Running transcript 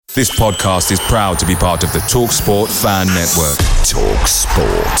This podcast is proud to be part of the TalkSport Fan Network.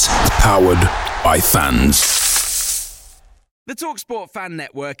 TalkSport. Powered by fans. The TalkSport Fan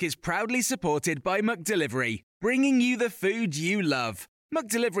Network is proudly supported by McDelivery, bringing you the food you love.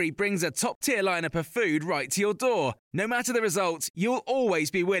 McDelivery brings a top-tier lineup of food right to your door. No matter the result, you'll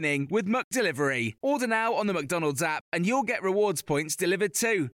always be winning with McDelivery. Order now on the McDonald's app and you'll get rewards points delivered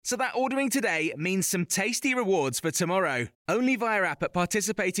too. So that ordering today means some tasty rewards for tomorrow. Only via app at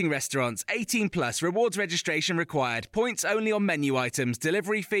participating restaurants. 18 plus. Rewards registration required. Points only on menu items.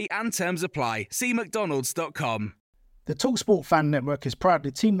 Delivery fee and terms apply. See mcdonalds.com. The TalkSport Fan Network is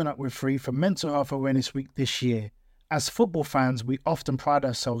proudly teaming up with Free for Mental Health Awareness Week this year. As football fans, we often pride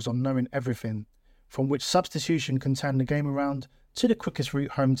ourselves on knowing everything, from which substitution can turn the game around to the quickest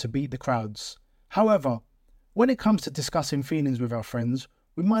route home to beat the crowds. However, when it comes to discussing feelings with our friends,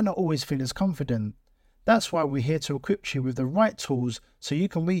 we might not always feel as confident. That's why we're here to equip you with the right tools so you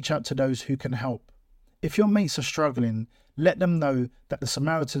can reach out to those who can help. If your mates are struggling, let them know that the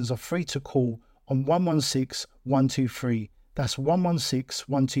Samaritans are free to call on 116 123. That's 116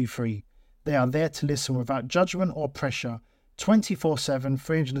 123. They are there to listen without judgment or pressure, 24/7,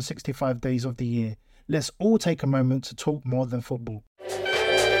 365 days of the year. Let's all take a moment to talk more than football.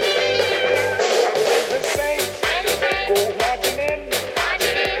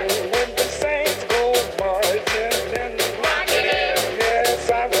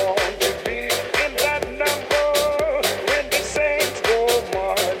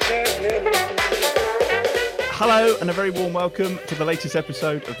 Hello and a very warm welcome to the latest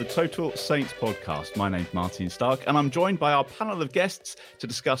episode of the Total Saints podcast. My name's Martin Stark and I'm joined by our panel of guests to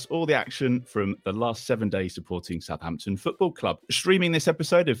discuss all the action from the last 7 days supporting Southampton Football Club. Streaming this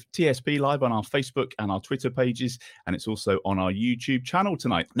episode of TSP live on our Facebook and our Twitter pages, and it's also on our YouTube channel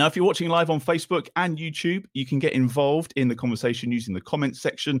tonight. Now, if you're watching live on Facebook and YouTube, you can get involved in the conversation using the comments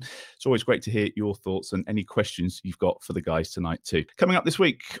section. It's always great to hear your thoughts and any questions you've got for the guys tonight too. Coming up this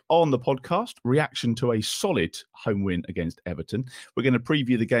week on the podcast, reaction to a solid home win against Everton. We're going to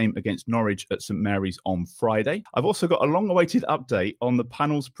preview the game against Norwich at St Mary's on Friday. I've also got a long-awaited update on the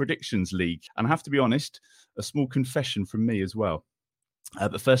panel's predictions league. And I have to be honest, a small confession from me as well.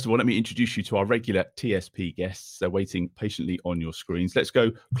 But first of all, let me introduce you to our regular TSP guests. They're waiting patiently on your screens. Let's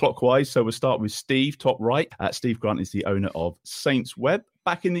go clockwise. So we'll start with Steve, top right. Steve Grant is the owner of Saints Web.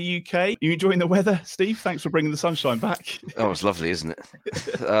 Back in the UK. You enjoying the weather, Steve? Thanks for bringing the sunshine back. Oh, it's lovely, isn't it?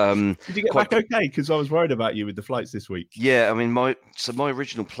 Did you get back okay? Because I was worried about you with the flights this week. Yeah, I mean, my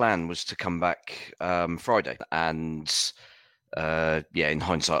original plan was to come back Friday, and in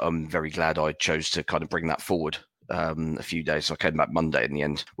hindsight, I'm very glad I chose to kind of bring that forward a few days. So I came back Monday in the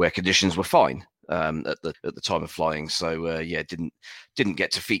end, where conditions were fine at the time of flying. So didn't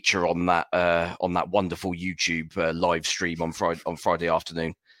get to feature on that wonderful YouTube live stream on Friday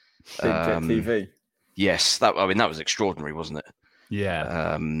afternoon. TV. Yes, that was extraordinary, wasn't it?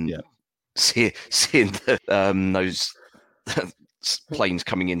 Yeah. Seeing those planes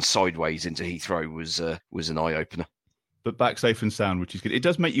coming in sideways into Heathrow was an eye opener. But back safe and sound, which is good. It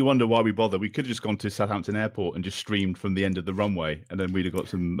does make you wonder why we bother. We could have just gone to Southampton Airport and just streamed from the end of the runway, and then we'd have got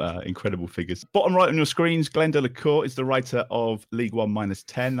some incredible figures. Bottom right on your screens, Glenn Delacour is the writer of League One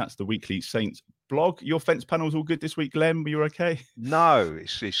 -10. That's the weekly Saints blog. Your fence panel's all good this week, Glenn? Were you okay? No,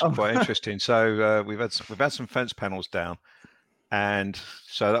 it's quite interesting. So we've had some fence panels down, and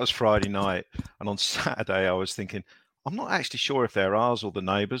so that was Friday night. And on Saturday, I was thinking, I'm not actually sure if they're ours or the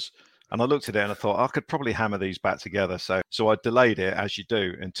neighbours. And I looked at it and I thought I could probably hammer these back together. So I delayed it, as you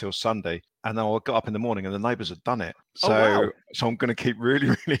do, until Sunday. And then I got up in the morning and the neighbours had done it. So I'm going to keep really,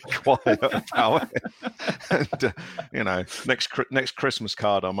 really quiet about it. And, next Christmas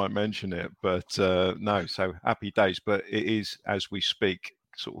card, I might mention it. But no, so happy days. But it is, as we speak,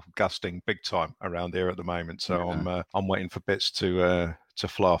 sort of gusting big time around here at the moment. So yeah. I'm waiting for bits to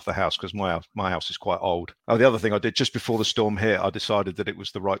fly off the house, because my house is quite old. Oh, the other thing I did just before the storm hit, I decided that it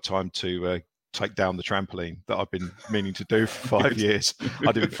was the right time to take down the trampoline that I've been meaning to do for 5 years.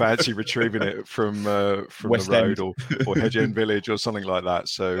 I didn't fancy retrieving it from West the road or Hedge End Village or something like that.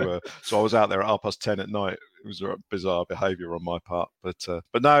 So I was out there at 10:30 at night. It was a bizarre behaviour on my part, but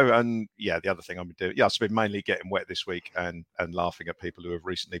no. And yeah, the other thing I've been doing, I've been mainly getting wet this week and laughing at people who have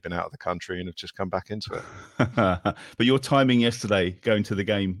recently been out of the country and have just come back into it. But your timing yesterday going to the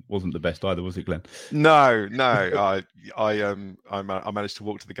game wasn't the best either, was it, Glenn? No. I managed to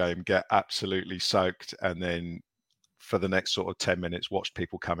walk to the game, get absolutely soaked, and then for the next sort of 10 minutes, watched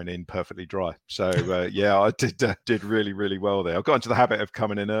people coming in perfectly dry. So I did really, really well there. I got into the habit of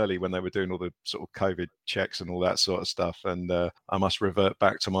coming in early when they were doing all the sort of COVID checks and all that sort of stuff. And I must revert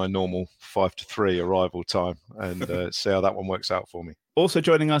back to my normal 5 to 3 arrival time and see how that one works out for me. Also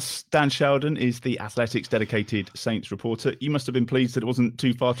joining us, Dan Sheldon is the Athletics dedicated Saints reporter. You must have been pleased that it wasn't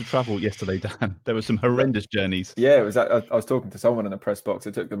too far to travel yesterday, Dan. There were some horrendous journeys. Yeah, it was. I was talking to someone in the press box.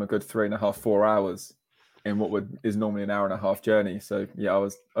 It took them a good 3.5, 4 hours in what is normally an hour and a half journey. So yeah, I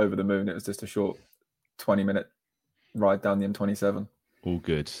was over the moon. It was just a short 20-minute ride down the M27. All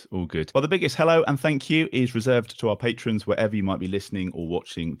good, all good. Well, the biggest hello and thank you is reserved to our patrons wherever you might be listening or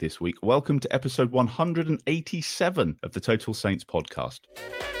watching this week. Welcome to episode 187 of the Total Saints podcast.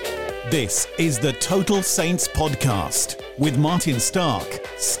 This is the Total Saints podcast with Martin Stark,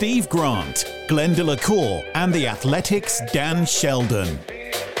 Steve Grant, Glenn Delacour, and the Athletics' Dan Sheldon.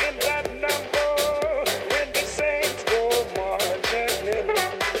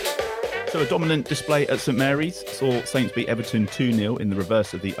 So a dominant display at St Mary's saw Saints beat Everton 2-0 in the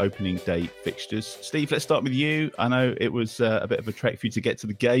reverse of the opening day fixtures. Steve, let's start with you. I know it was a bit of a trek for you to get to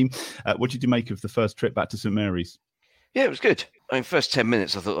the game. What did you make of the first trip back to St Mary's? Yeah, it was good. I mean, first 10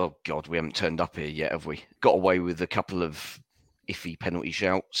 minutes, I thought, oh, God, we haven't turned up here yet, have we? Got away with a couple of iffy penalty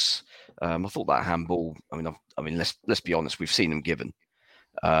shouts. I thought that handball, I mean, let's be honest, we've seen them given.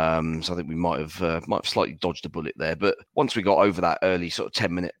 So I think we might have slightly dodged a bullet there. But once we got over that early sort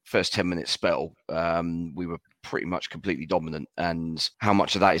of first 10 minute spell, we were pretty much completely dominant. And how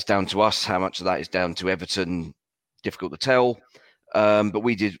much of that is down to us, how much of that is down to Everton, difficult to tell. But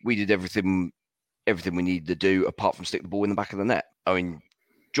we did everything we needed to do apart from stick the ball in the back of the net. I mean,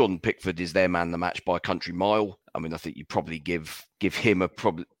 Jordan Pickford is their man of the match by a country mile. I mean, I think you probably give him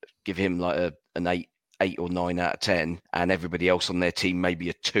like an 8 or 9 out of 10, and everybody else on their team maybe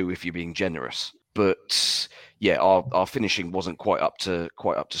a 2 if you're being generous. But yeah, our finishing wasn't quite up to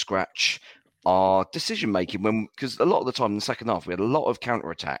scratch. Our decision making, because a lot of the time in the second half we had a lot of counter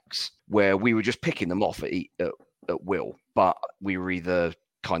attacks where we were just picking them off at will, but we were either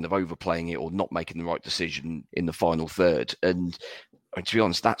kind of overplaying it or not making the right decision in the final third. And to be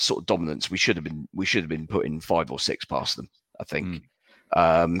honest, that sort of dominance we should have been putting 5 or 6 past them, I think.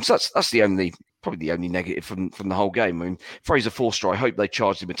 So that's probably the only negative from the whole game. I mean, Fraser Forster, I hope they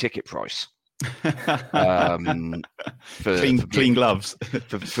charged him a ticket price. Clean gloves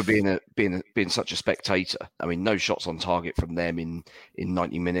for being such a spectator. I mean, no shots on target from them in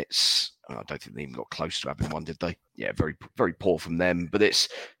 90 minutes. I don't think they even got close to having one, did they? Yeah, very very poor from them. But it's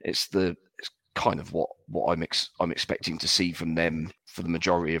kind of what I'm expecting to see from them for the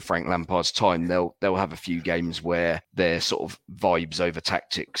majority of Frank Lampard's time. They'll have a few games where their sort of vibes over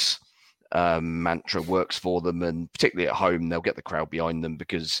tactics mantra works for them, and particularly at home they'll get the crowd behind them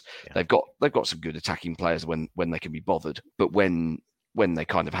because they've got some good attacking players when they can be bothered. But when they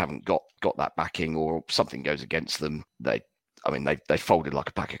kind of haven't got that backing or something goes against them, they folded like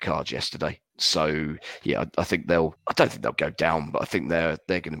a pack of cards yesterday. So yeah, I don't think they'll go down, but I think they're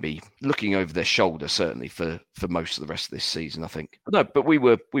going to be looking over their shoulder certainly for most of the rest of this season, I think. But we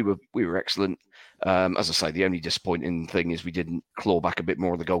were excellent. As I say, the only disappointing thing is we didn't claw back a bit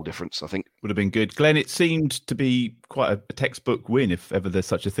more of the goal difference, I think. Would have been good. Glenn, it seemed to be quite a textbook win, if ever there's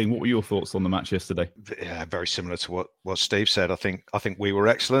such a thing. What were your thoughts on the match yesterday? Yeah, very similar to what Steve said. I think we were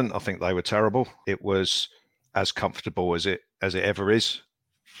excellent. I think they were terrible. It was as comfortable as it ever is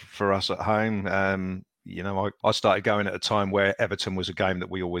for us at home. I started going at a time where Everton was a game that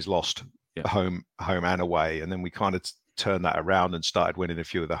we always lost, home and away, and then we kind of turned that around and started winning a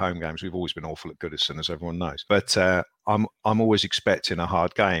few of the home games. We've always been awful at Goodison, as everyone knows. But I'm always expecting a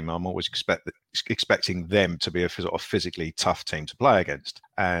hard game. I'm always expecting them to be a sort of physically tough team to play against,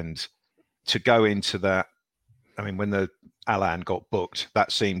 and to go into that. I mean, when the Alan got booked,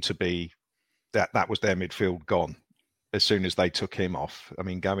 that seemed to be that was their midfield gone as soon as they took him off. I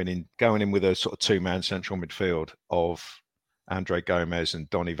mean, going in with a sort of 2-man central midfield of Andre Gomez and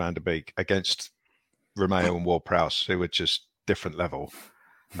Donny van der Beek against Romeo and Ward-Prowse, who were just different level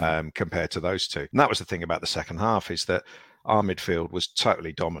compared to those two. And that was the thing about the second half, is that our midfield was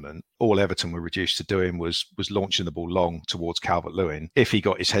totally dominant. All Everton were reduced to doing was launching the ball long towards Calvert-Lewin. If he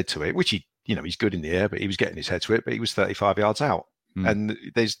got his head to it, which he's good in the air, but he was getting his head to it, but he was 35 yards out. And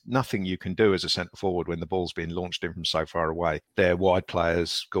there's nothing you can do as a centre forward when the ball's being launched in from so far away. Their wide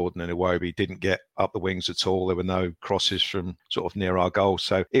players, Gordon and Iwobi, didn't get up the wings at all. There were no crosses from sort of near our goal.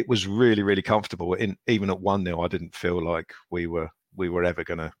 So it was really, really comfortable. Even at 1-0, I didn't feel like we were ever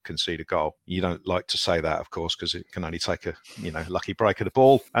going to concede a goal. You don't like to say that, of course, because it can only take a lucky break of the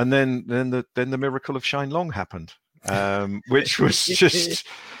ball. And then the miracle of Shane Long happened. which was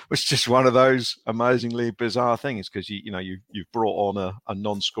just one of those amazingly bizarre things, because you've brought on a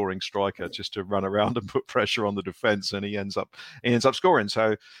non-scoring striker just to run around and put pressure on the defence, and he ends up scoring.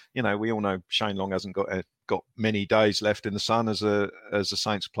 So we all know Shane Long hasn't got many days left in the sun as a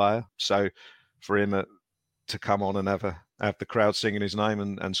Saints player. So for him to come on and have the crowd singing his name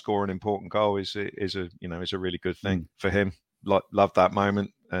and score an important goal is a really good thing for him. Love that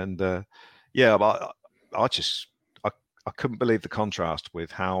moment, and but I couldn't believe the contrast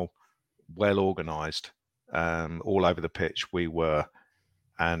with how well organised all over the pitch we were,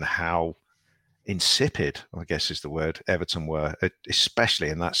 and how insipid, I guess is the word, Everton were, especially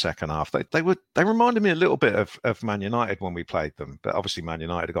in that second half. They reminded me a little bit of Man United when we played them, but obviously Man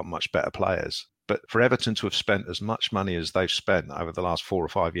United have got much better players. But for Everton to have spent as much money as they've spent over the last 4 or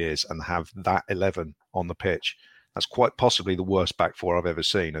 5 years and have that 11 on the pitch, that's quite possibly the worst back four I've ever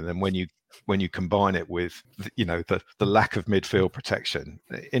seen. And then when you combine it with the lack of midfield protection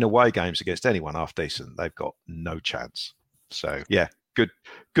in away games against anyone half decent, they've got no chance. So yeah, good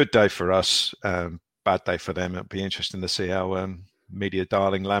day for us, bad day for them. It'll be interesting to see how media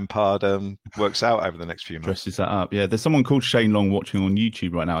darling Lampard works out over the next few months. Dresses that up. Yeah, there's someone called Shane Long watching on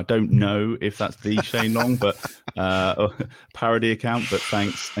YouTube right now. I don't know if that's the Shane Long, but parody account. But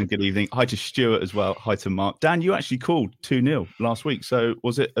thanks and good evening. Hi to Stuart as well. Hi to Mark. Dan, you actually called 2-0 last week. So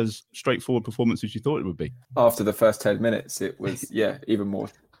was it as straightforward performance as you thought it would be? After the first 10 minutes, it was, even more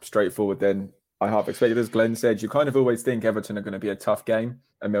straightforward than I half expected. As Glenn said, you kind of always think Everton are going to be a tough game.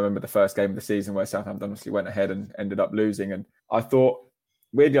 I remember the first game of the season where Southampton obviously went ahead and ended up losing. And I thought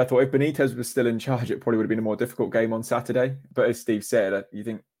if Benitez was still in charge, it probably would have been a more difficult game on Saturday. But as Steve said, you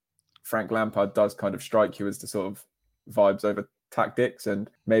think Frank Lampard does kind of strike you as the sort of vibes over tactics. And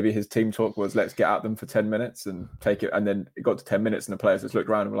maybe his team talk was, let's get at them for 10 minutes and take it. And then it got to 10 minutes and the players just looked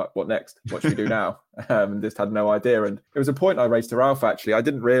around and were like, what next? What should we do now? And just had no idea. And it was a point I raised to Ralph, actually. I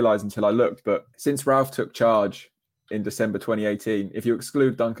didn't realise until I looked, but since Ralph took charge in December 2018, if you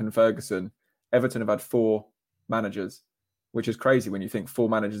exclude Duncan Ferguson, Everton have had 4 managers, which is crazy when you think 4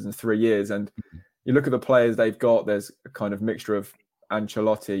 managers in 3 years. And you look at the players they've got, there's a kind of mixture of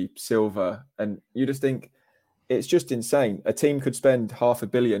Ancelotti, Silva, and you just think it's just insane. A team could spend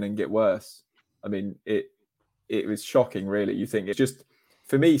 $500 million and get worse. I mean, it was shocking, really. You think it's just,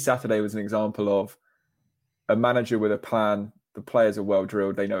 for me, Saturday was an example of a manager with a plan. The players are well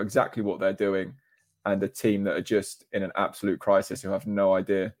drilled. They know exactly what they're doing. And a team that are just in an absolute crisis who have no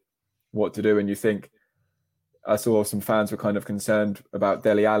idea what to do. And you think, I saw some fans were kind of concerned about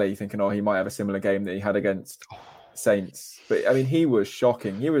Dele Alli, thinking, he might have a similar game that he had against Saints. But I mean, he was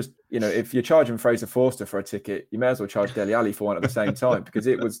shocking. He was, if you're charging Fraser Forster for a ticket, you may as well charge Dele Alli for one at the same time, because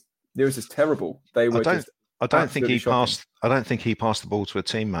it was just terrible. They were I don't think he passed the ball to a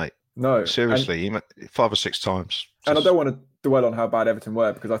teammate. No, seriously, he 5 or 6 times. And I don't want to dwell on how bad Everton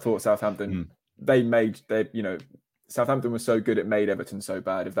were, because I thought Southampton, Southampton was so good it made Everton so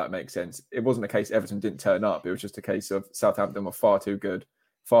bad, if that makes sense. It wasn't a case Everton didn't turn up. It was just a case of Southampton were far too good,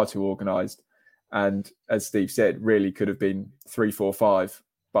 far too organised. And as Steve said, really could have been 3-4-5,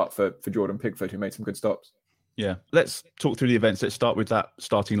 but for Jordan Pickford, who made some good stops. Yeah. Let's talk through the events. Let's start with that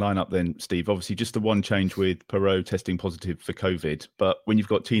starting lineup then, Steve. Obviously, just the one change with Perraud testing positive for COVID. But when you've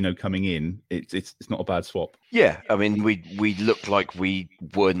got Tino coming in, it's not a bad swap. Yeah. I mean, we looked like we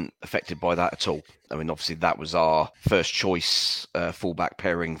weren't affected by that at all. I mean, obviously, that was our first choice fullback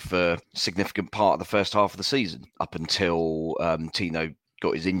pairing for a significant part of the first half of the season, up until Tino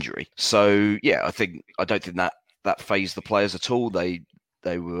got his injury. So, yeah, I don't think that phased the players at all.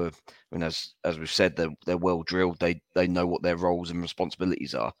 They were, I mean, as we've said, they're well drilled. They know what their roles and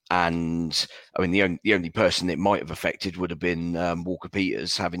responsibilities are. And I mean, the only person it might have affected would have been Walker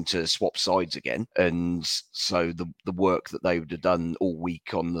Peters having to swap sides again. And so the work that they would have done all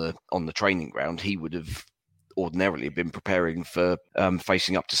week on the training ground, he would have ordinarily been preparing for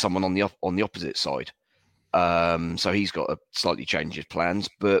facing up to someone on the opposite side. So he's got to slightly change his plans.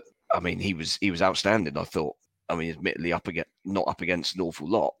 But I mean, he was outstanding, I thought. I mean, admittedly not up against an awful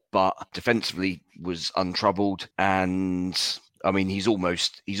lot, but defensively was untroubled. And I mean, he's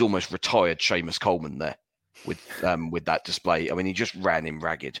almost retired Seamus Coleman there with that display. I mean, he just ran him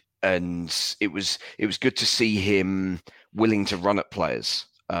ragged, and it was good to see him willing to run at players.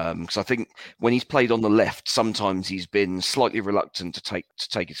 Because I think when he's played on the left, sometimes he's been slightly reluctant to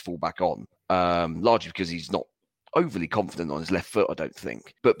take his fullback on, largely because he's not overly confident on his left foot, I don't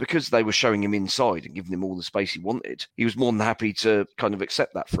think. But because they were showing him inside and giving him all the space he wanted, he was more than happy to kind of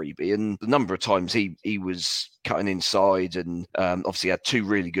accept that freebie. And the number of times he was cutting inside, and obviously had two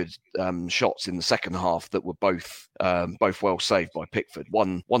really good shots in the second half that were both well saved by Pickford.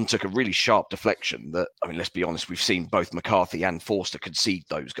 One took a really sharp deflection that, I mean, let's be honest, we've seen both McCarthy and Forster concede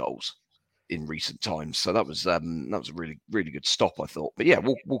those goals in recent times. So that was a really, really good stop, I thought. But yeah,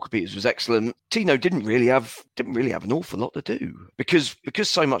 Walker Peters was excellent. Tino didn't really have an awful lot to do because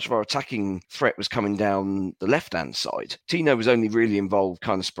so much of our attacking threat was coming down the left-hand side. Tino was only really involved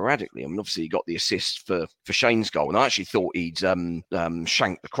kind of sporadically. I mean, obviously he got the assist for Shane's goal, and I actually thought he'd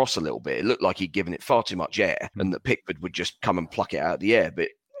shanked the cross a little bit. It looked like he'd given it far too much air, and that Pickford would just come and pluck it out of the air. But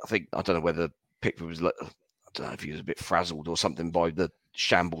I don't know whether Pickford was, I don't know if he was a bit frazzled or something by the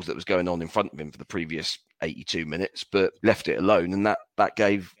shambles that was going on in front of him for the previous 82 minutes, but left it alone, and that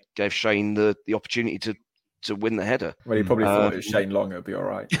gave Shane the opportunity to win the header. Well, he probably thought it was Shane Long, it'd be all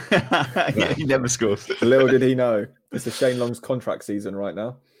right. Yeah, he never scores. Little did he know, it's the Shane Long's contract season right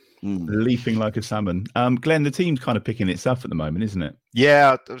now. Leaping like a salmon. Glenn, the team's kind of picking itself at the moment, isn't it?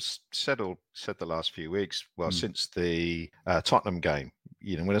 Yeah, I've said the last few weeks. Well, since the Tottenham game,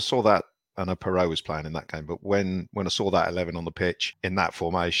 when I saw that, I know Perot was playing in that game, but when I saw that 11 on the pitch in that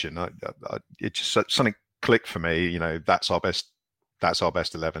formation, it just something clicked for me. That's our best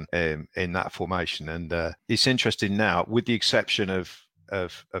 11 in that formation, and it's interesting now, with the exception of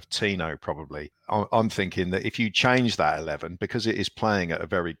Tino, probably. I'm thinking that if you change that 11, because it is playing at a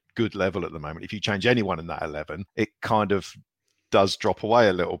very good level at the moment, if you change anyone in that 11, it kind of does drop away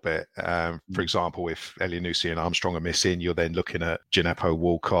a little bit. For example, if Elyounoussi and Armstrong are missing, you're then looking at Djenepo,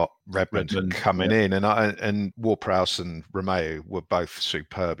 Walcott, Redmond coming in, and Ward-Prowse and Romeu were both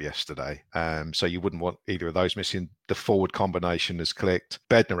superb yesterday. So you wouldn't want either of those missing. The forward combination has clicked.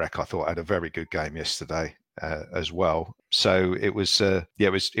 Bednarek, I thought, had a very good game yesterday as well. So it was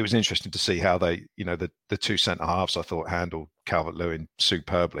interesting to see how they, the two centre halves, I thought, handled Calvert-Lewin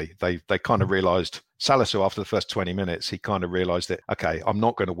superbly. They kind of realised, Salisu, after the first 20 minutes, he kind of realised that, okay, I'm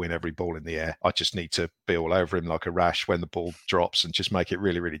not going to win every ball in the air. I just need to be all over him like a rash when the ball drops and just make it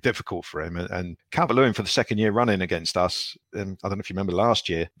really, really difficult for him. And Calvert-Lewin, for the second year running against us, I don't know if you remember last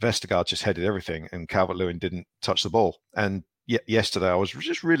year, Vestergaard just headed everything and Calvert-Lewin didn't touch the ball. And yesterday, I was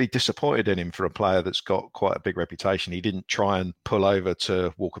just really disappointed in him for a player that's got quite a big reputation. He didn't try and pull over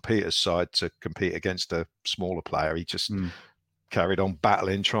to Walker Peters' side to compete against a smaller player. He just carried on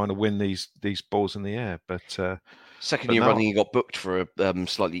battling, trying to win these balls in the air. But second year running, he got booked for a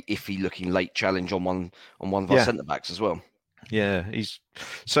slightly iffy-looking late challenge on one of our centre backs as well. Yeah, he's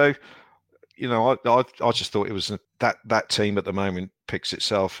so. I just thought it was that team at the moment picks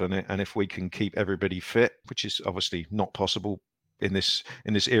itself, and if we can keep everybody fit, which is obviously not possible in this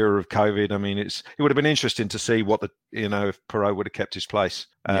era of COVID. I mean, it would have been interesting to see what if Perot would have kept his place.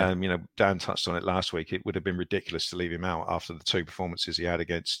 Dan touched on it last week. It would have been ridiculous to leave him out after the two performances he had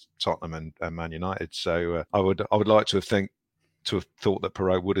against Tottenham and Man United. So I would like to have thought that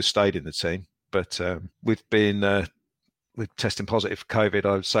Perot would have stayed in the team, but with testing positive for COVID,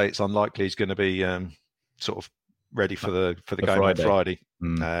 I would say it's unlikely he's going to be sort of ready for the game on Friday.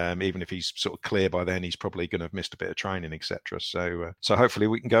 Even if he's sort of clear by then, he's probably going to have missed a bit of training, etc. So hopefully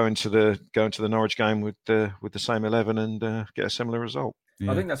we can go into the Norwich game with the same 11 and get a similar result.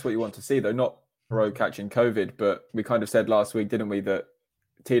 I think that's what you want to see, though, not Perot catching COVID, but we kind of said last week, didn't we, that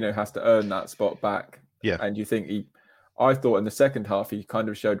Tino has to earn that spot back. Yeah. And you think I thought in the second half he kind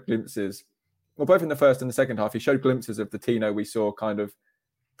of showed glimpses. Well, both in the first and the second half, he showed glimpses of the Tino we saw kind of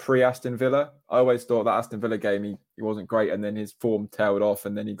pre-Aston Villa. I always thought that Aston Villa game, he wasn't great, and then his form tailed off,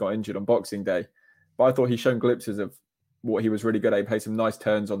 and then he got injured on Boxing Day. But I thought he's shown glimpses of what he was really good at. He played some nice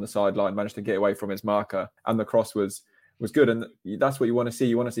turns on the sideline, managed to get away from his marker, and the cross was good. And that's what you want to see.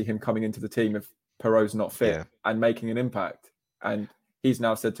 You want to see him coming into the team if Perot's not fit and making an impact. And he's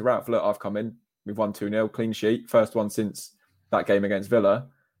now said to Ralph, look, I've come in, we've won 2-0, clean sheet, first one since that game against Villa.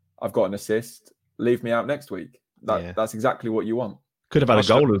 I've got an assist. Leave me out next week. That's exactly what you want. Could have had a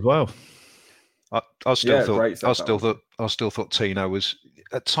goal as well. I still thought Tino was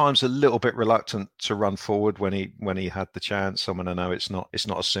at times a little bit reluctant to run forward when he had the chance. I mean, I know it's not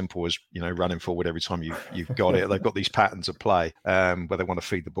as simple as running forward every time you've got it. They've got these patterns of play where they want to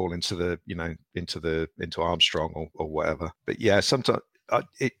feed the ball into Armstrong or whatever. But yeah, sometimes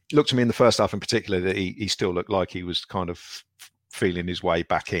it looked to me in the first half in particular that he still looked like he was kind of feeling his way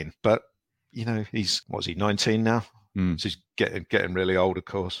back in. But he's 19 now. So he's getting really old, of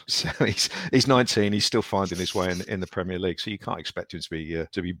course. So he's 19. He's still finding his way in the Premier League. So you can't expect him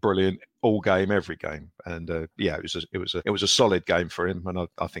to be brilliant all game, every game. And it was a solid game for him. And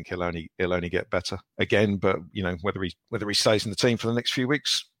I think he'll only get better again. But whether he stays in the team for the next few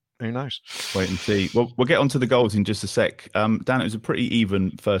weeks, who knows? Wait and see. Well, we'll get onto the goals in just a sec. Dan, it was a pretty even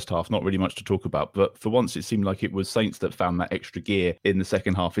first half, not really much to talk about, but for once it seemed like it was Saints that found that extra gear in the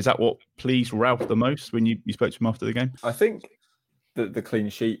second half. Is that what pleased Ralph the most when you spoke to him after the game? I think that the clean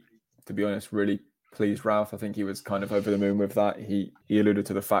sheet, to be honest, really pleased Ralph. I think he was kind of over the moon with that. He alluded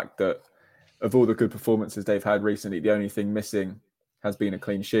to the fact that of all the good performances they've had recently, the only thing missing has been a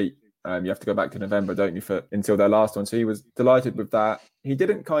clean sheet. You have to go back to November, don't you, until their last one. So he was delighted with that. He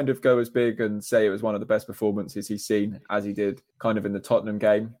didn't kind of go as big and say it was one of the best performances he's seen as he did kind of in the Tottenham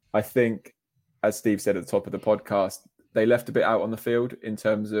game. I think, as Steve said at the top of the podcast, they left a bit out on the field in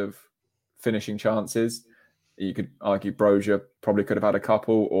terms of finishing chances. You could argue Brozier probably could have had a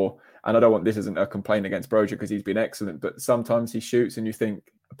couple, and this isn't a complaint against Brozier because he's been excellent, but sometimes he shoots and you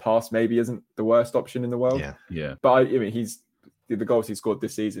think a pass maybe isn't the worst option in the world. Yeah. But I mean, the goals he scored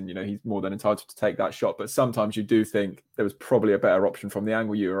this season, he's more than entitled to take that shot. But sometimes you do think there was probably a better option from the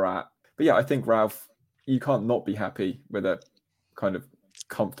angle you were at. But yeah, I think Ralph, you can't not be happy with a kind of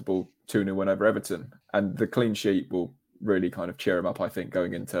comfortable 2-0 win over Everton. And the clean sheet will really kind of cheer him up, I think,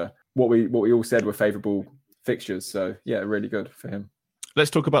 going into what we all said were favourable fixtures. So yeah, really good for him. Let's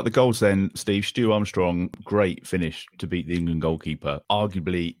talk about the goals then, Steve. Stu Armstrong, great finish to beat the England goalkeeper.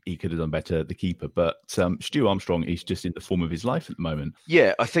 Arguably, he could have done better, the keeper, but Stu Armstrong is just in the form of his life at the moment.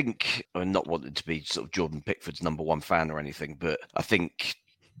 Yeah, I think, I'm not wanting to be sort of Jordan Pickford's number one fan or anything, but I think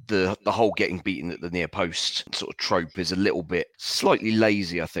the whole getting beaten at the near post sort of trope is a little bit slightly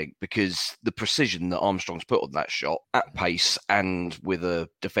lazy, I think, because the precision that Armstrong's put on that shot at pace and with a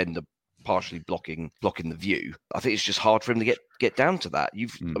defender partially blocking the view, I think it's just hard for him to get down to that.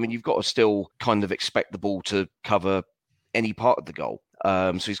 You've got to still kind of expect the ball to cover any part of the goal.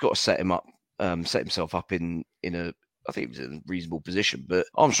 So he's got to set himself up in a, I think it was in a reasonable position, but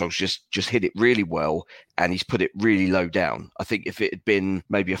Armstrong's just hit it really well and he's put it really low down. I think if it had been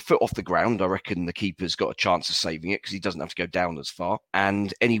maybe a foot off the ground, I reckon the keeper's got a chance of saving it because he doesn't have to go down as far,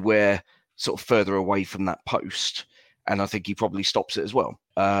 and anywhere sort of further away from that post, and I think he probably stops it as well.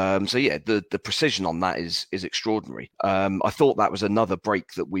 So yeah, the precision on that is extraordinary. I thought that was another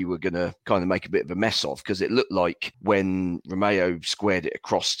break that we were going to kind of make a bit of a mess of, because it looked like when Romeo squared it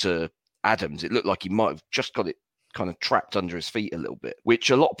across to Adams, it looked like he might have just got it kind of trapped under his feet a little bit, which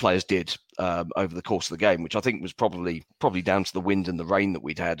a lot of players did over the course of the game, which I think was probably down to the wind and the rain that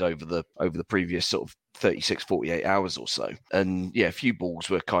we'd had over the previous sort of 36, 48 hours or so. And yeah, a few balls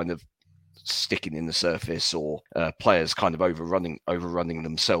were kind of sticking in the surface, or players kind of overrunning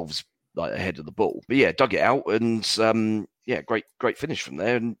themselves like ahead of the ball. But yeah, dug it out, and great finish from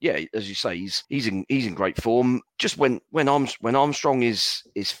there. And yeah, as you say, he's in great form. Just when Armstrong is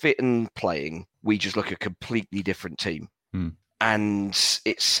fit and playing, we just look a completely different team. And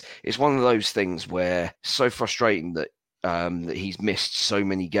it's one of those things where so frustrating that he's missed so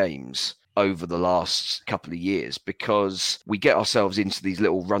many games over the last couple of years, because we get ourselves into these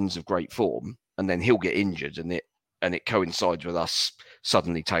little runs of great form and then he'll get injured and it coincides with us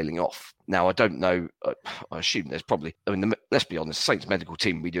suddenly tailing off. Now, I don't know, I assume there's probably, let's be honest, Saints medical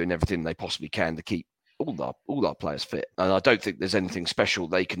team will be doing everything they possibly can to keep all our players fit. And I don't think there's anything special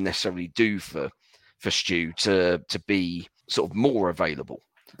they can necessarily do for Stu to be sort of more available.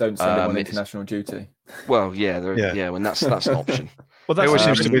 Don't send him on international duty. Well, yeah, when that's an option. Well, that always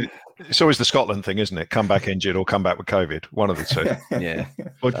seems to be. It's always the Scotland thing, isn't it? Come back injured or come back with COVID. One of the two. Yeah.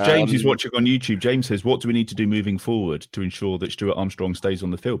 Well, James is watching on YouTube. James says, "What do we need to do moving forward to ensure that Stuart Armstrong stays on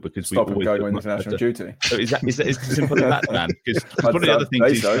the field? Because stop him going on international duty." So is as simple as that, man? Because one of the other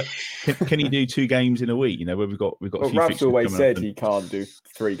things is, can he do 2 games in a week? Where we've got a few. Ralph's always said he can't do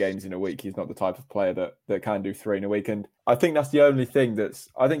 3 games in a week. He's not the type of player that can do 3 in a week, and I think that's the only thing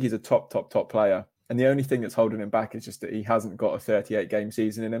I think he's a top player. And the only thing that's holding him back is just that he hasn't got a 38-game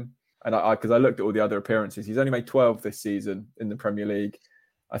season in him. And because I looked at all the other appearances, he's only made 12 this season in the Premier League.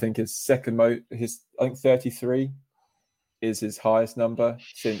 I think his second I think 33 is his highest number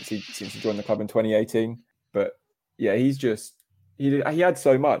since he joined the club in 2018. But yeah, he had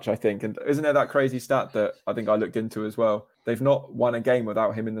so much, I think. And isn't there that crazy stat that I think I looked into as well? They've not won a game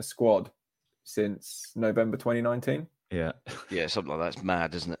without him in the squad since November 2019. Yeah, something like that's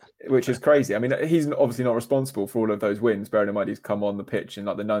mad, isn't it? Which is crazy. I mean, he's obviously not responsible for all of those wins, bearing in mind he's come on the pitch in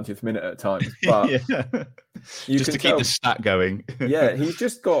like the 90th minute at times. But just to keep the stat going. Yeah, he's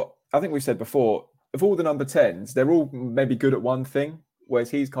just got, I think we've said before, of all the number 10s, they're all maybe good at one thing, whereas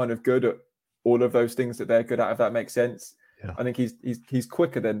he's kind of good at all of those things that they're good at, if that makes sense. Yeah. I think he's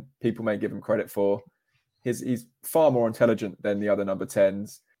quicker than people may give him credit for. He's far more intelligent than the other number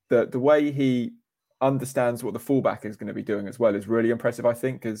 10s. The way he understands what the fullback is going to be doing as well is really impressive, I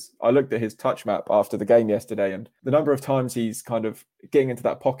think, because I looked at his touch map after the game yesterday, and the number of times he's kind of getting into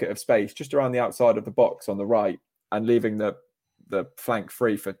that pocket of space just around the outside of the box on the right and leaving the flank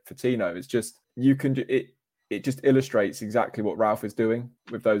free for Tino is just, it just illustrates exactly what Ralph is doing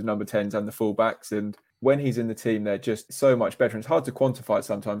with those number 10s and the fullbacks. And when he's in the team, they're just so much better. And it's hard to quantify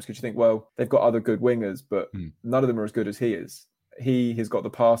sometimes because you think, well, they've got other good wingers, but none of them are as good as he is. He has got the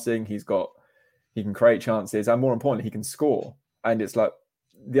passing, he can create chances, and more importantly, he can score. And it's like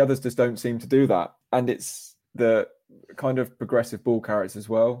the others just don't seem to do that. And it's the kind of progressive ball carries as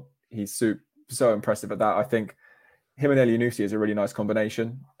well. He's so impressive at that. I think him and Elyounoussi is a really nice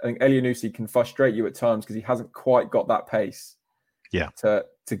combination. I think Elyounoussi can frustrate you at times because he hasn't quite got that pace. Yeah. To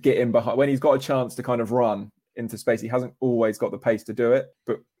get in behind when he's got a chance to kind of run into space. He hasn't always got the pace to do it,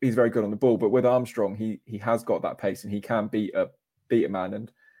 but he's very good on the ball. But with Armstrong, he has got that pace and he can beat a man.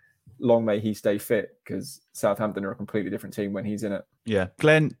 And long may he stay fit, because Southampton are a completely different team when he's in it. Yeah.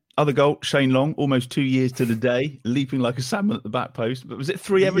 Glenn, other goal, Shane Long, almost 2 years to the day, leaping like a salmon at the back post. But was it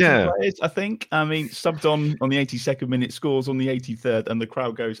 3 Everton players, I think? I mean, subbed on the 82nd minute, scores on the 83rd, and the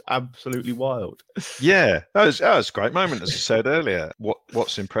crowd goes absolutely wild. Yeah, that was a great moment, as I said earlier.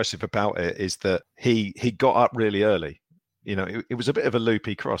 What's impressive about it is that he got up really early. You know, it was a bit of a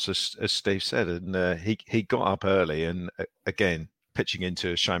loopy cross, as Steve said, and he got up early, and again, pitching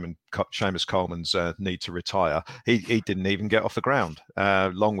into Seamus Coleman's need to retire. He didn't even get off the ground.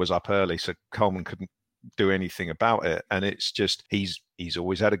 Long was up early, so Coleman couldn't do anything about it. And it's just, he's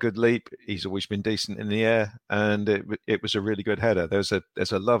always had a good leap. He's always been decent in the air, and it was a really good header. There's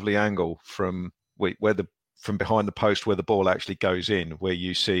a lovely angle from behind the post where the ball actually goes in, where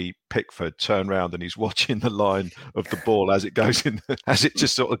you see Pickford turn around and he's watching the line of the ball as it goes in, as it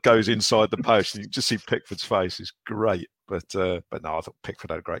just sort of goes inside the post, and you just see Pickford's face. It's great. But no, I thought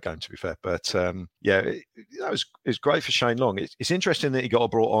Pickford had a great game, to be fair. But it's great for Shane Long. It's interesting that he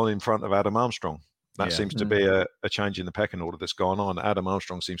got brought on in front of Adam Armstrong. That seems to be a change in the pecking order that's gone on. Adam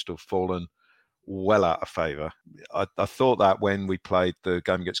Armstrong seems to have fallen well out of favour. I thought that when we played the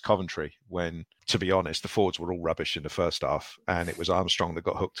game against Coventry, when, to be honest, the forwards were all rubbish in the first half, and it was Armstrong that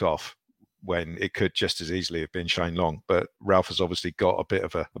got hooked off, when it could just as easily have been Shane Long. But Ralph has obviously got a bit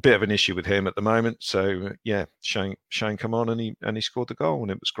of an issue with him at the moment. So yeah, Shane come on and he scored the goal, and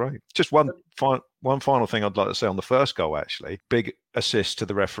it was great. Just one final thing I'd like to say on the first goal, actually. Big assist to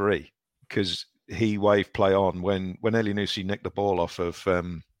the referee, because he waved play on when Elyounoussi nicked the ball off of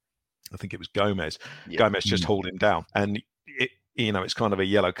I think it was Gomez. Yeah. Gomez just hauled him down, and it's kind of a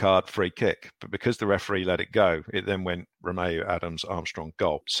yellow card free kick. But because the referee let it go, it then went Romeo Adams Armstrong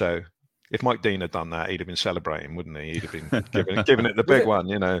goal. So if Mike Dean had done that, he'd have been celebrating, wouldn't he? He'd have been giving it the big one,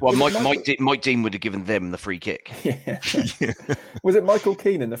 you know. Well, Mike Dean would have given them the free kick. Yeah. Was it Michael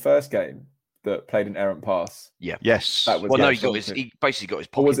Keane in the first game that played an errant pass? Yeah. Yes. That was, he basically got his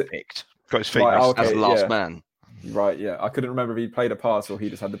pocket picked. Got his feet as the last man. Right, yeah. I couldn't remember if he played a pass or he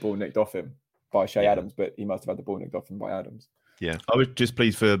just had the ball nicked off him by Shea Adams, but he must have had the ball nicked off him by Adams. Yeah. I was just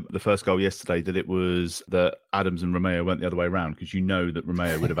pleased for the first goal yesterday that it was that Adams and Romeo went the other way around, because you know that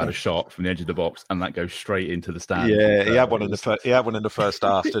Romeo would have had a shot from the edge of the box and that goes straight into the stand. Yeah, he had one in the first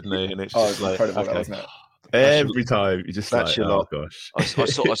half, didn't he? And it's just incredible, wasn't it? Every time you just that's like, oh gosh. I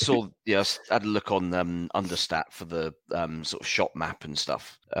saw. Yeah, I had a look on Understat for the sort of shot map and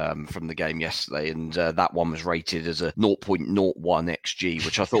stuff from the game yesterday, and that one was rated as a 0.01 xG,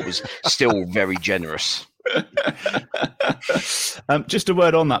 which I thought was still very generous. Just a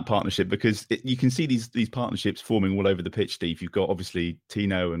word on that partnership, because you can see these partnerships forming all over the pitch, Steve. You've got obviously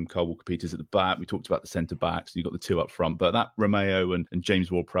Tino and Kyle Walker-Peters at the back. We talked about the centre backs, and you've got the two up front. But that Romeo and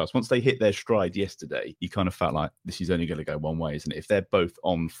James Ward-Prowse, once they hit their stride yesterday, you kind of felt like this is only going to go one way, isn't it? If they're both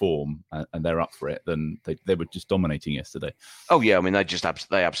on form and they're up for it, then they were just dominating yesterday. Oh yeah, I mean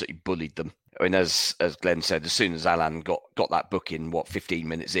they absolutely bullied them. I mean, as Glenn said, as soon as Alan got that book in, 15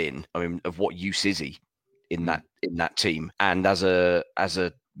 minutes in, I mean, of what use is he in that team? And as a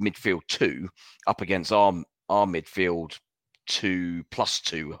midfield 2 up against our midfield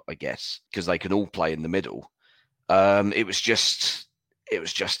 2+2, I guess, because they can all play in the middle. It was just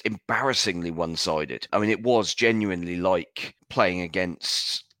embarrassingly one-sided. I mean, it was genuinely like playing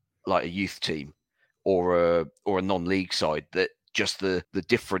against like a youth team or a non-league side, that just the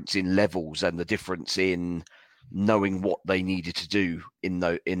difference in levels and the difference in knowing what they needed to do in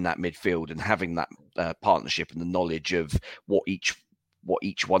that midfield, and having that partnership and the knowledge of what each what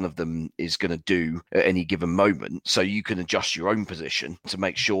each one of them is going to do at any given moment, so you can adjust your own position to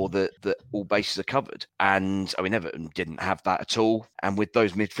make sure that all bases are covered. And I mean, Everton didn't have that at all. And with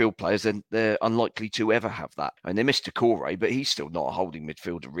those midfield players, then they're unlikely to ever have that. I mean, they missed Doucouré, but he's still not a holding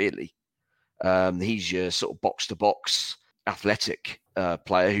midfielder, really. He's your sort of box-to-box athletic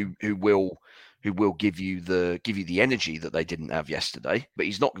player who will give you the energy that they didn't have yesterday. But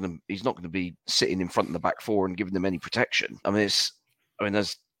he's not going to be sitting in front of the back four and giving them any protection. I mean,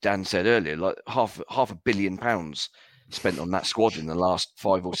 as Dan said earlier, like half £1 billion spent on that squad in the last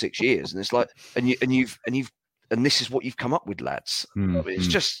 5 or 6 years, and it's like, and this is what you've come up with, lads. I mean, it's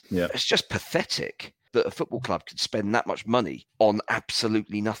just pathetic that a football club could spend that much money on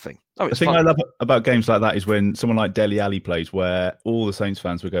absolutely nothing. The thing I love about games like that is when someone like Dele Alli plays, where all the Saints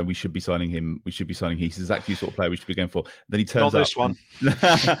fans were going, we should be signing him. He's exactly the sort of player we should be going for. Then he turns up. Not this one.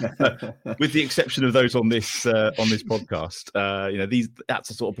 With the exception of those on this podcast, that's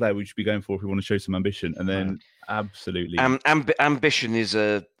the sort of player we should be going for if we want to show some ambition. And then absolutely, ambition is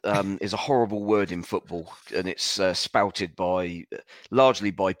a horrible word in football, and it's spouted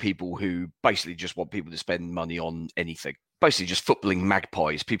largely by people who basically just want people to spend money on anything. Basically just footballing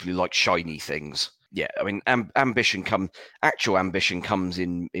magpies, people who like shiny things. Yeah, I mean, actual ambition comes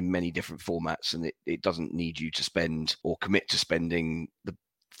in many different formats, and it doesn't need you to spend or commit to spending the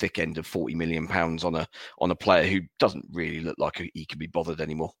thick end of £40 million on a player who doesn't really look like he can be bothered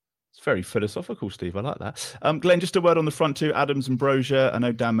anymore. It's very philosophical, Steve. I like that. Glenn, just a word on the front two, Adams and Brozier. I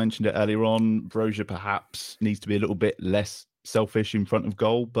know Dan mentioned it earlier on. Brozier perhaps needs to be a little bit less selfish in front of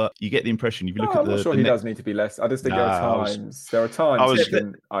goal, but you get the impression if you look at the... I'm not sure he does need to be less. I just think there are times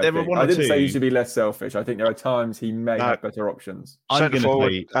I didn't say he should be less selfish. I think there are times he may have better options. Centre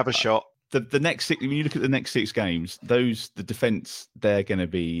forward, have a shot. The next six, when you look at the next 6 games, the defence, they're going to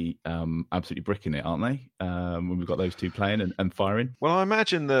be absolutely bricking it, aren't they? When we've got those two playing and firing. Well, I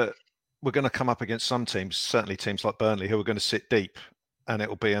imagine that we're going to come up against some teams, certainly teams like Burnley, who are going to sit deep, and it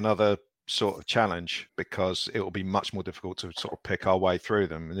will be another sort of challenge because it will be much more difficult to sort of pick our way through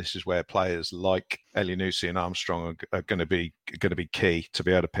them. And this is where players like Elyounoussi and Armstrong are going to be key to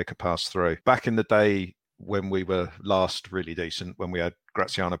be able to pick a pass through. Back in the day when we were last really decent, when we had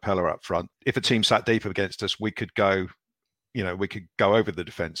Graziano Pella up front, if a team sat deep against us, we could go over the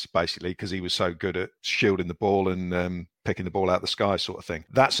defence basically because he was so good at shielding the ball and picking the ball out of the sky sort of thing.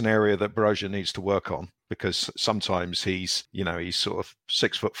 That's an area that Brozier needs to work on because sometimes he's sort of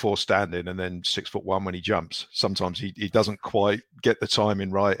 6'4" standing and then 6'1" when he jumps. Sometimes he doesn't quite get the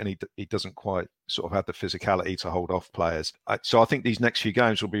timing right and he doesn't quite sort of have the physicality to hold off players. So I think these next few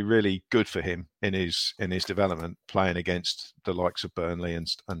games will be really good for him in his development, playing against the likes of Burnley and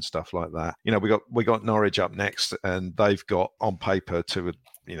stuff like that. We got Norwich up next, and they've got on paper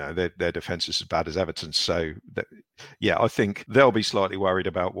their defence is as bad as Everton's. So I think they'll be slightly worried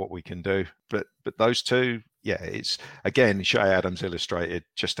about what we can do. But those two, it's again, Shea Adams illustrated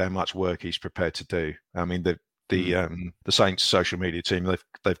just how much work he's prepared to do. I mean, the Saints social media team,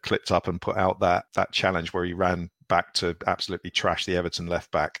 they've clipped up and put out that challenge where he ran back to absolutely trash the Everton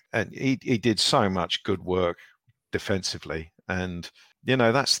left back, and he did so much good work defensively. And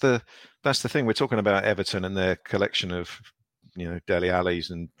that's the thing. We're talking about Everton and their collection of Dele Alli's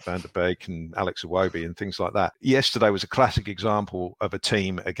and Van der Beek and Alex Iwobi and things like that. Yesterday was a classic example of a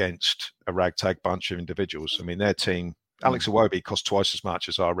team against a ragtag bunch of individuals. I mean, their team, Alex Iwobi cost twice as much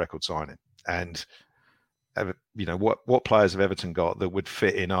as our record signing. And what players have Everton got that would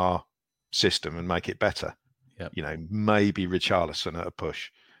fit in our system and make it better? Yep. Maybe Richarlison at a push,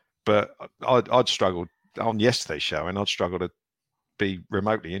 but I'd struggle on yesterday's show, and I'd struggle to be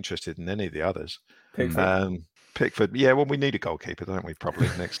remotely interested in any of the others. Pickford, we need a goalkeeper, don't we? Probably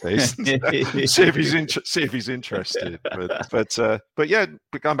next season. see if he's interested. But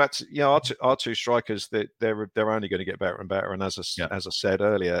going back to our two strikers, that they're only going to get better and better. And as I said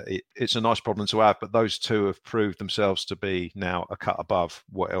earlier, it's a nice problem to have. But those two have proved themselves to be now a cut above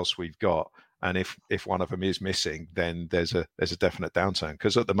what else we've got. And if one of them is missing, then there's a definite downturn.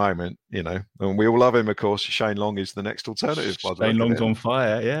 Because at the moment, and we all love him, of course, Shane Long is the next alternative. Shane Long's on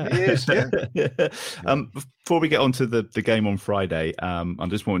fire, yeah. He is, yeah. Before we get on to the game on Friday, I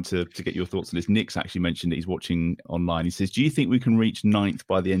just wanted to get your thoughts on this. Nick's actually mentioned that he's watching online. He says, do you think we can reach 9th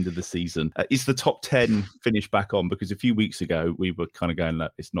by the end of the season? Is the top 10 finish back on? Because a few weeks ago, we were kind of going,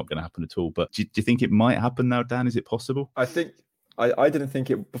 look, it's not going to happen at all. But do you think it might happen now, Dan? Is it possible? I think... I didn't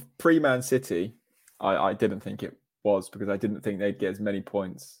think it pre-Man City. I didn't think it was because I didn't think they'd get as many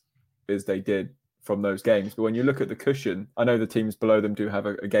points as they did from those games. But when you look at the cushion, I know the teams below them do have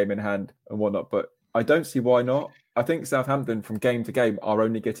a game in hand and whatnot, but I don't see why not. I think Southampton from game to game are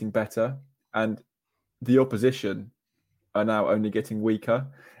only getting better, and the opposition are now only getting weaker.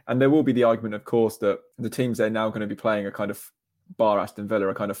 And there will be the argument, of course, that the teams they're now going to be playing are kind of, bar Aston Villa,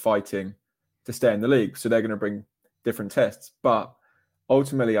 are kind of fighting to stay in the league. So they're going to bring different tests. But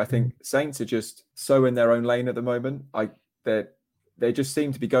ultimately, I think Saints are just so in their own lane at the moment. They just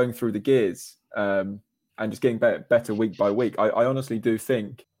seem to be going through the gears and just getting better week by week. I honestly do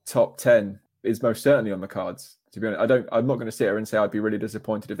think top 10 is most certainly on the cards. To be honest, I'm not going to sit here and say I'd be really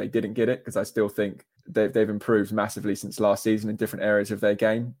disappointed if they didn't get it, because I still think they've improved massively since last season in different areas of their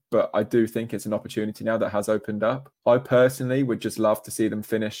game. But I do think it's an opportunity now that has opened up. I personally would just love to see them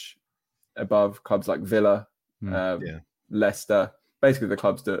finish above clubs like Villa, Leicester, basically the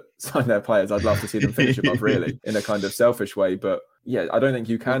clubs that sign their players. I'd love to see them finish above, really, in a kind of selfish way. But yeah, I don't think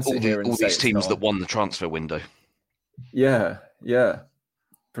you can sit here and all say these teams that won the transfer window. Yeah,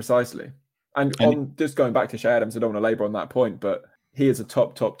 precisely. And on just going back to Che Adams, I don't want to labour on that point, but he is a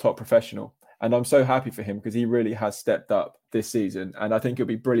top professional. And I'm so happy for him because he really has stepped up this season. And I think it'll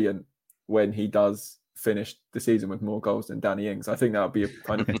be brilliant when he does finish the season with more goals than Danny Ings. I think that would be a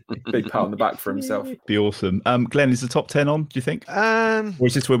kind of big pat on the back for himself. Be awesome. Glenn, is the top 10 on, do you think? Or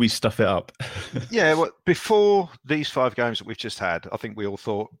is this where we stuff it up? Yeah, well, before these 5 games that we've just had, I think we all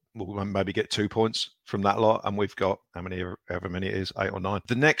thought we'll maybe get 2 points from that lot. And we've got, however many it is, 8 or 9.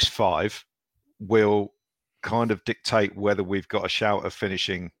 The next 5 will kind of dictate whether we've got a shout of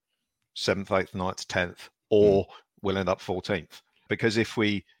finishing 7th, 8th, 9th, 10th, or we'll end up 14th. Because if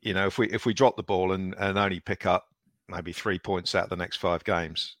we drop the ball and only pick up maybe 3 points out of the next 5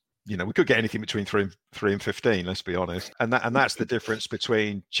 games, we could get anything between 3 and 15. Let's be honest, and that's the difference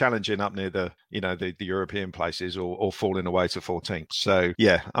between challenging up near the European places or falling away to 14th. So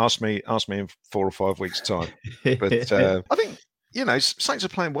yeah, ask me in 4 or 5 weeks' time. But I think. Saints are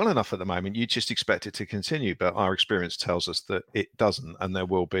playing well enough at the moment. You just expect it to continue, but our experience tells us that it doesn't, and there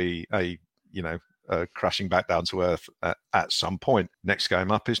will be a crashing back down to earth at some point. Next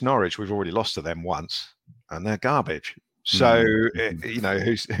game up is Norwich. We've already lost to them once, and they're garbage. So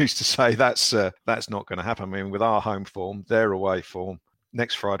who's to say that's not going to happen? I mean, with our home form, their away form,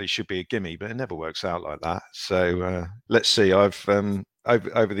 next Friday should be a gimme, but it never works out like that. So let's see. I've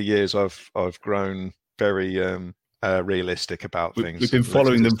over the years I've grown very realistic about things. We've been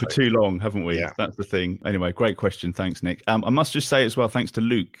following them for too long, haven't we? Yeah. That's the thing. Anyway, great question. Thanks, Nick. I must just say as well, thanks to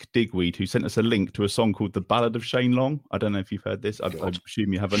Luke Digweed, who sent us a link to a song called The Ballad of Shane Long. I don't know if you've heard this. I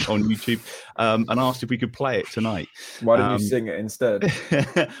assume you haven't, on YouTube, and asked if we could play it tonight. Why don't you sing it instead?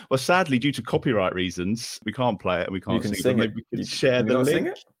 Well, sadly, due to copyright reasons, we can't play it and we can't sing it. Maybe we could share the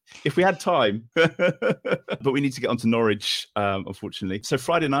link. If we had time, but we need to get on to Norwich, unfortunately. So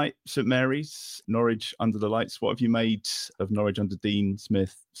Friday night, St Mary's, Norwich under the lights. What have you made of Norwich under Dean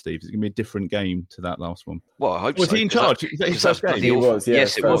Smith, Steve? Is it going to be a different game to that last one? Well, I hope was so. he in charge? Was that his first game? He was, yeah.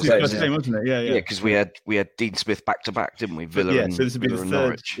 Yes, it was. His first game, wasn't it? Yeah. Because we had Dean Smith back to back, didn't we? Villa and, so this would be the third,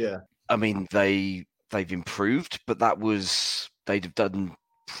 Norwich. Yeah. I mean, they've improved, but they'd have done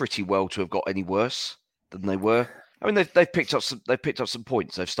pretty well to have got any worse than they were. I mean, they've picked up some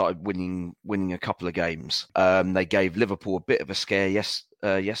points. They've started winning a couple of games. They gave Liverpool a bit of a scare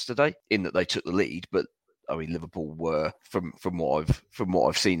yesterday in that they took the lead, but I mean, Liverpool were from what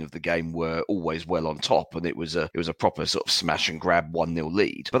I've seen of the game were always well on top, and it was a proper sort of smash and grab 1-0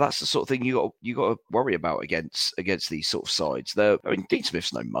 lead. But that's the sort of thing you got to worry about against these sort of sides. I mean, Dean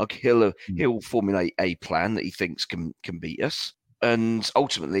Smith's no mug. He'll formulate a plan that he thinks can beat us, and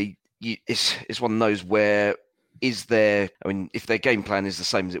ultimately it's one of those where. Is there, I mean, if their game plan is the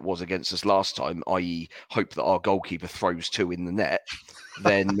same as it was against us last time, i.e. hope that our goalkeeper throws 2 in the net,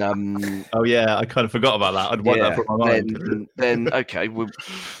 then... oh, yeah, I kind of forgot about that. I'd want that from my mind. Then okay, we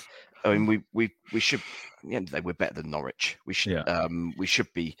should... At the end of the day, we're better than Norwich. We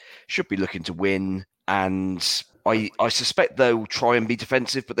should be looking to win, and I suspect they'll try and be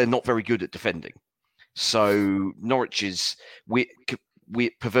defensive, but they're not very good at defending. So Norwich is...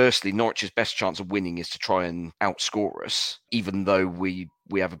 perversely, Norwich's best chance of winning is to try and outscore us, even though we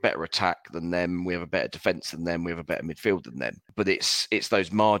have a better attack than them, we have a better defence than them, we have a better midfield than them. But it's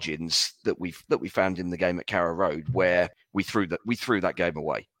those margins that we found in the game at Carrow Road where we threw that game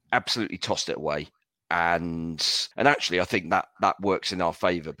away, absolutely tossed it away. And actually, I think that works in our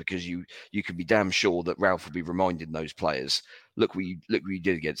favour because you can be damn sure that Ralph will be reminding those players, look what you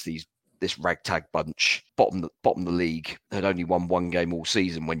did against this ragtag bunch, bottom the league, had only won 1 game all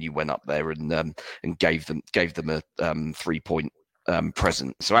season when you went up there and gave them a 3-point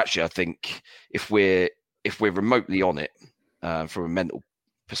present. So actually, I think if we're remotely on it from a mental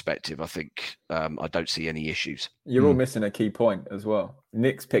perspective, I think I don't see any issues. You're all missing a key point as well.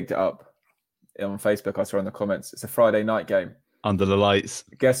 Nick's picked it up on Facebook. I saw in the comments. It's a Friday night game. under the lights.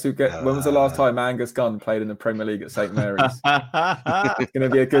 Guess who? When was the last time Angus Gunn played in the Premier League at St Mary's? It's going to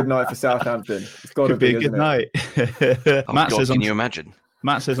be a good night for Southampton. It's got to be a good night. Matt says, can you imagine?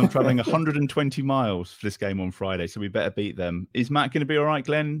 Matt says I'm travelling 120 miles for this game on Friday, so we better beat them. Is Matt going to be all right,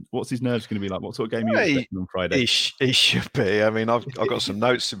 Glenn? What's his nerves going to be like? What sort of game are you expecting on Friday? He should be. I mean, I've got some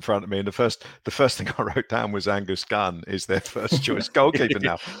notes in front of me, and the first thing I wrote down was Angus Gunn is their first choice goalkeeper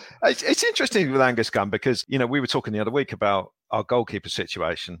now. It's interesting with Angus Gunn because, you know, we were talking the other week about our goalkeeper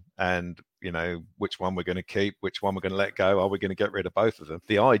situation and, you know, which one we're going to keep, which one we're going to let go. Are we going to get rid of both of them?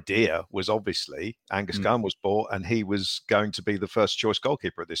 The idea was obviously Angus Gunn was bought and he was going to be the first choice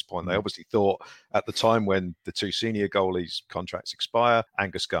goalkeeper at this point. They obviously thought at the time when the two senior goalies' contracts expire,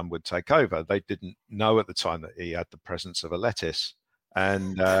 Angus Gunn would take over. They didn't know at the time that he had the presence of a lettuce.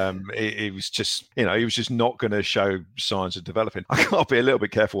 And he was just, you know, he was just not going to show signs of developing. I got to be a little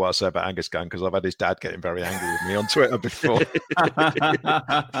bit careful what I say about Angus Gunn because I've had his dad getting very angry with me on Twitter before.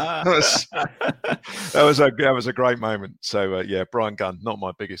 that was a great moment. So yeah, Brian Gunn, not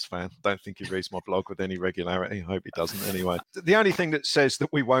my biggest fan. Don't think he reads my blog with any regularity. I hope he doesn't anyway. The only thing that says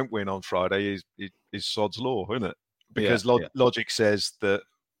that we won't win on Friday is Sod's Law, isn't it? Because logic says that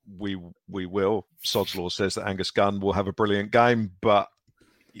we will. Sod's Law says that Angus Gunn will have a brilliant game, but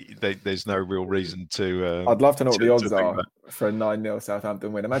there's no real reason to. I'd love to know what the odds are for a 9-0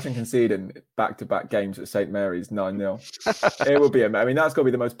 Southampton win. Imagine conceding back-to-back games at St Mary's 9-0. It would be. I mean, that's got to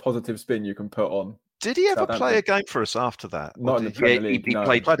be the most positive spin you can put on. Did he ever play a game for us after that? Not in the Premier League. He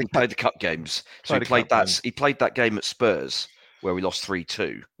played the cup games. So he played that game at Spurs where we lost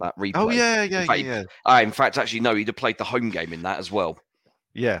 3-2. That replay. Oh yeah. In fact, actually, no, he'd have played the home game in that as well.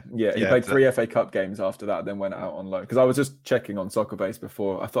 Yeah. He played 3 FA Cup games after that, then went out on loan. Because I was just checking on Soccer Base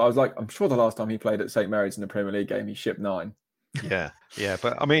before. I'm sure the last time he played at St Mary's in the Premier League game, he shipped 9. Yeah.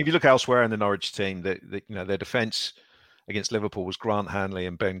 But I mean, if you look elsewhere in the Norwich team, you know, their defence against Liverpool was Grant Hanley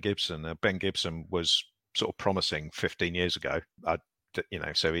and Ben Gibson. Ben Gibson was sort of promising 15 years ago. You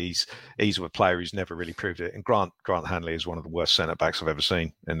know, so he's a player who's never really proved it. And Grant Hanley is one of the worst centre backs I've ever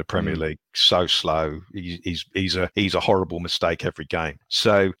seen in the Premier League. So slow. He's a horrible mistake every game.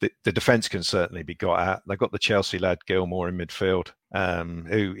 So the defence can certainly be got at. They've got the Chelsea lad Gilmore in midfield,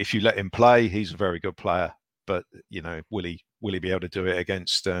 who, if you let him play, he's a very good player. But you know, will he be able to do it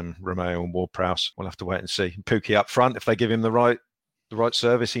against Romeo and Ward-Prowse? We'll have to wait and see. Pukki up front, if they give him the right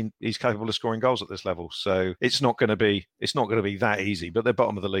service, he's capable of scoring goals at this level. So it's not going to be that easy, but they're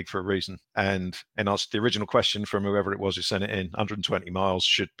bottom of the league for a reason. And answer the original question from whoever it was who sent it in, 120 miles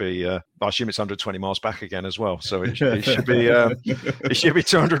should be, I assume it's 120 miles back again as well. So it should be, it should be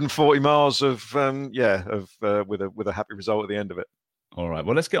 240 miles with a happy result at the end of it. All right.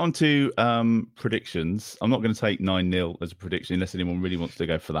 Well, let's get on to predictions. I'm not going to take 9-0 as a prediction unless anyone really wants to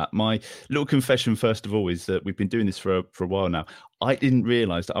go for that. My little confession, first of all, is that we've been doing this for a while now. I didn't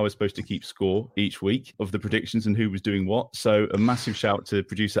realise that I was supposed to keep score each week of the predictions and who was doing what. So a massive shout to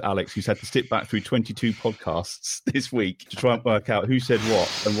producer Alex, who's had to sit back through 22 podcasts this week to try and work out who said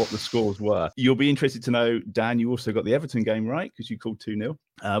what and what the scores were. You'll be interested to know, Dan, you also got the Everton game right because you called 2-0.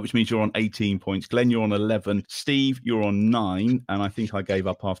 Which means you're on 18 points. Glenn, you're on 11. Steve, you're on 9. And I think I gave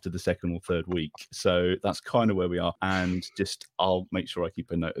up after the second or third week. So that's kind of where we are. And I'll make sure I keep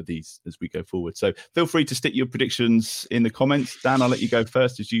a note of these as we go forward. So feel free to stick your predictions in the comments. Dan, I'll let you go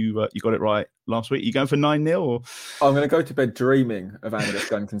first as you got it right last week. You going for 9-0? Or? I'm going to go to bed dreaming of Angus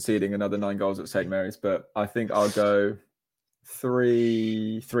Gunn conceding another 9 goals at St Mary's. But I think I'll go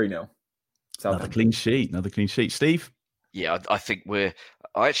 3-0. Another clean sheet. Steve? Yeah, I think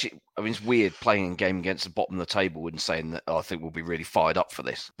I mean, it's weird playing a game against the bottom of the table and saying that I think we'll be really fired up for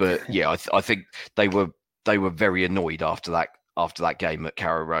this. But yeah, I think they were very annoyed after that game at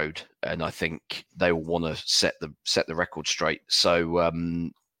Carrow Road, and I think they will want to set the record straight. So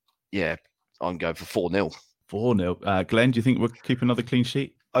yeah, I'm going for 4-0. 4-0. Glenn, do you think we'll keep another clean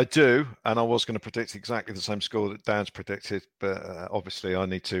sheet? I do, and I was going to predict exactly the same score that Dan's predicted, but obviously I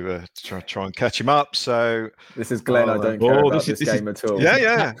need to try and catch him up. So this is Glenn. I don't care about this game at all.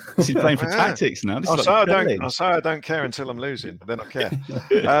 Yeah. He's playing for tactics now. I don't care until I'm losing. Then I care.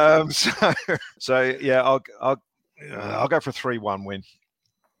 So yeah, I'll go for a 3-1 win.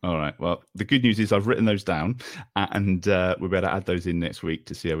 All right. Well, the good news is I've written those down and we'll be able to add those in next week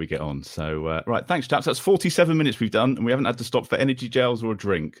to see how we get on. So, right. Thanks, chaps. That's 47 minutes we've done and we haven't had to stop for energy gels or a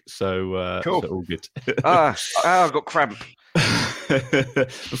drink. So, cool. So all good. I've got cramp.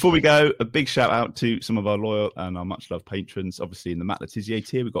 Before we go, a big shout out to some of our loyal and our much loved patrons. Obviously, in the Matt Le Tissier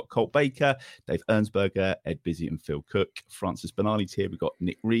tier, we've got Colt Baker, Dave Ernsberger, Ed Busy, and Phil Cook. Francis Benali tier, we've got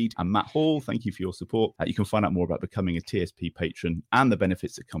Nick Reed and Matt Hall. Thank you for your support. You can find out more about becoming a TSP patron and the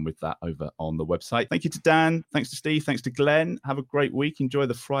benefits that come with that over on the website. Thank you to Dan. Thanks to Steve. Thanks to Glenn. Have a great week. Enjoy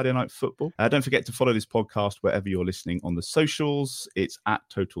the Friday night football. Don't forget to follow this podcast wherever you're listening on the socials. It's at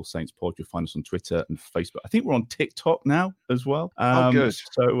Total Saints Pod. You'll find us on Twitter and Facebook. I think we're on TikTok now as well. Good.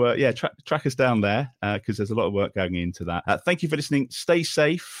 So, track us down there because there's a lot of work going into that. Thank you for listening. Stay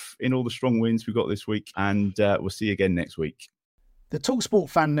safe in all the strong winds we've got this week, and we'll see you again next week. The TalkSport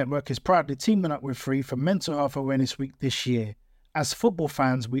Fan Network is proudly teaming up with Free for Mental Health Awareness Week this year. As football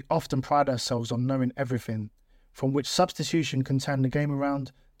fans, we often pride ourselves on knowing everything, from which substitution can turn the game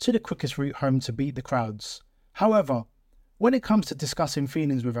around to the quickest route home to beat the crowds. However, when it comes to discussing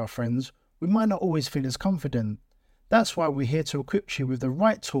feelings with our friends, we might not always feel as confident. That's why we're here to equip you with the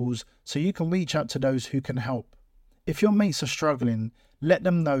right tools so you can reach out to those who can help. If your mates are struggling, let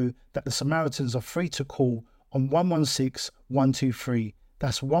them know that the Samaritans are free to call on 116 123.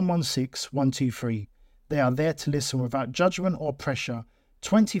 That's 116 123. They are there to listen without judgment or pressure,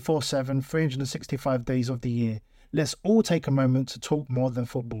 24/7, 365 days of the year. Let's all take a moment to talk more than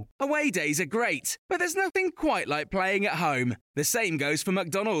football. Away days are great, but there's nothing quite like playing at home. The same goes for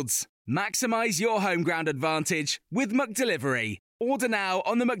McDonald's. Maximise your home ground advantage with McDelivery. Order now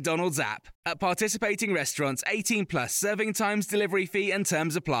on the McDonald's app. At participating restaurants, 18 plus serving times, delivery fee and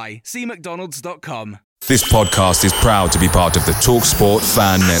terms apply. See mcdonalds.com. This podcast is proud to be part of the TalkSport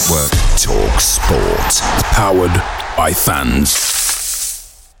Fan Network. TalkSport. Powered by fans.